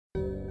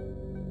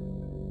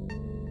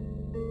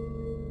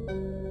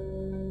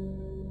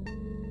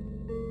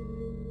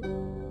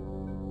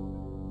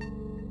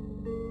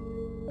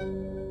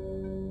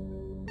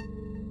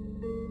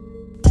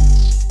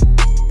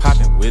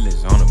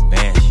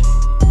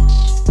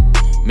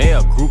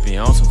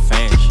on some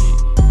fan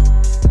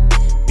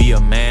shit. Be a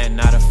man,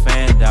 not a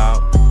fan,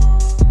 dog.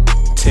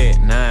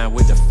 Ted 9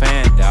 with the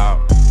fan,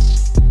 dog.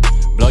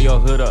 Blow your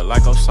hood up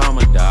like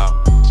Osama, dog.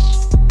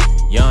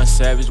 Young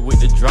Savage with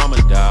the drama,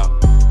 dog.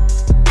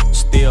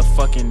 Still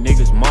fucking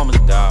niggas' mamas,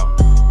 dog.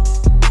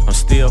 I'm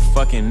still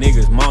fucking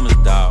niggas' mamas,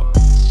 dog.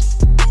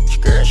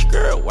 Skirt,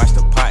 skirt, watch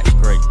the pot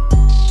scrape.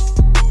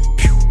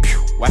 Pew,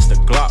 pew, watch the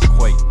Glock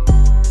quake.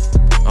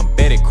 I'm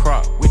Betty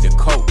Crock with the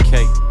coke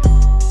cake.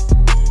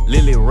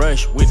 Lily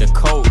Rush with the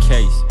cold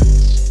case.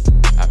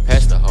 I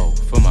passed the hoe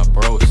for my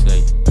bro's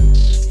sake.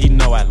 He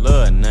know I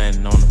love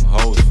nothing on them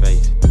hoes'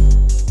 face.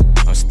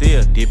 I'm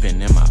still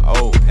dipping in my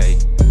old pay.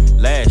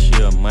 Last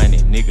year money,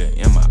 nigga,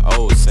 in my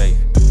old safe.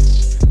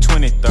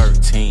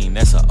 2013,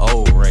 that's an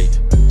old rate.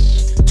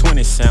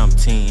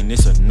 2017,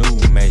 it's a new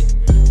mate.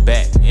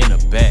 Back in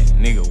the back,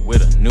 nigga,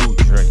 with a new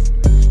Drake.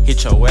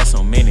 Hit your ass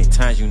so many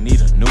times, you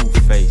need a new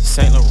face.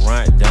 St.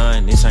 Laurent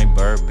done, this ain't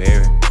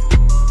Burberry.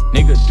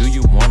 Nigga, do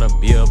you wanna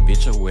be a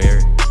bitch or wear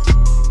it?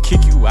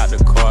 Kick you out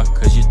the car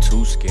cause you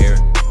too scared.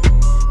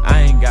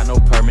 I ain't got no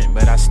permit,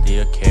 but I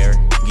still carry.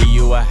 Give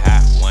you a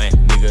hot one,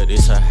 nigga,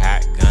 this a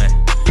hot gun.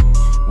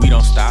 We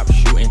don't stop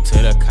shooting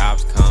till the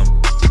cops come.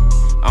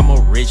 I'm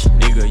a rich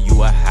nigga,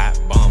 you a hot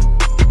bum.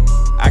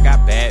 I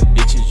got bad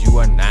bitches, you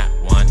are not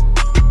one.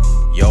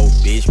 Yo,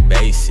 bitch,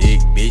 basic,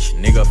 bitch,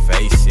 nigga,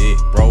 face it.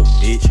 Broke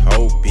bitch,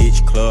 hoe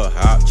bitch, club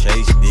hop,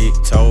 chase dick.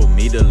 Told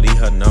me to leave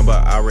her number,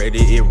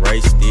 already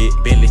erased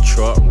it. Bentley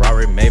truck,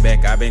 Rari,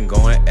 Maybach, I been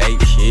going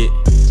ape shit.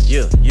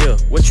 Yeah,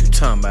 what you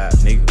talking about,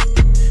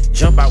 nigga?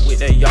 Jump out with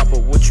that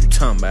yapper, what you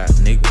talking about,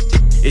 nigga?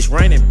 It's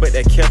raining, but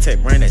that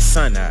Caltech bring that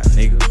sun out,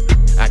 nigga.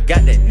 I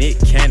got that Nick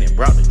Cannon,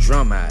 brought the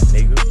drum out,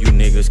 nigga. You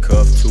niggas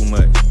cuff too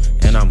much,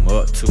 and I'm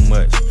up too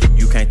much.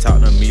 You can't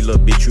talk to me,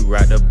 little bitch, you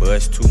ride the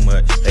bus too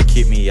much. They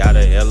kicked me out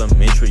of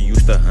elementary,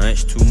 used to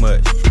hunch too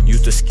much.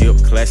 Used to skip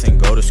class and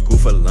go to school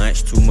for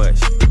lunch too much.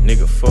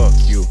 Nigga, fuck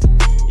you,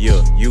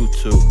 yeah, you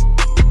too.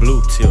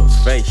 Blue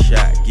tips, face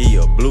shot, give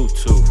you a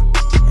Bluetooth.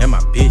 And my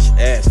bitch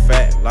ass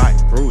fat like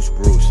Bruce.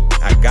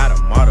 I got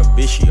a model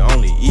bitch, she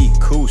only eat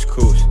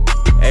couscous.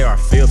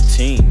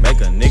 AR-15,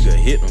 make a nigga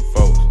hit them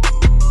folks.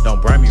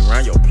 Don't bring me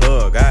round your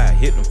plug, I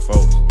hit them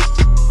folks.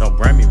 Don't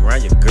bring me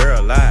round your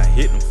girl, I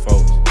hit them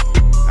folks.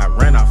 I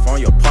ran off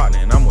on your partner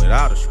and I'm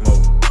without a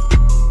smoke.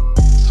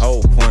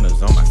 Whole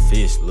pointers on my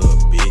fist, little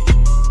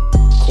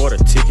bitch. Quarter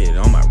ticket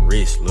on my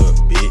wrist, little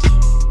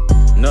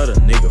bitch. Another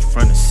nigga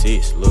from the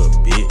six, little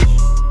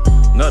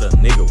bitch. Another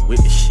nigga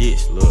with the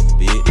shits, little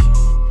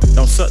bitch.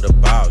 Don't suck the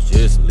balls,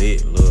 just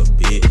lit, little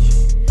bitch.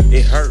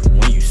 It hurt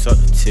when you suck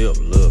the tip,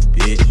 little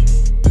bitch.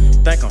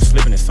 Think I'm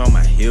slipping this on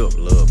my hip,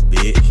 little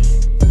bitch.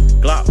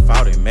 Glock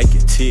 40 make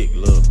it tick,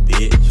 little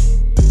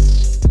bitch.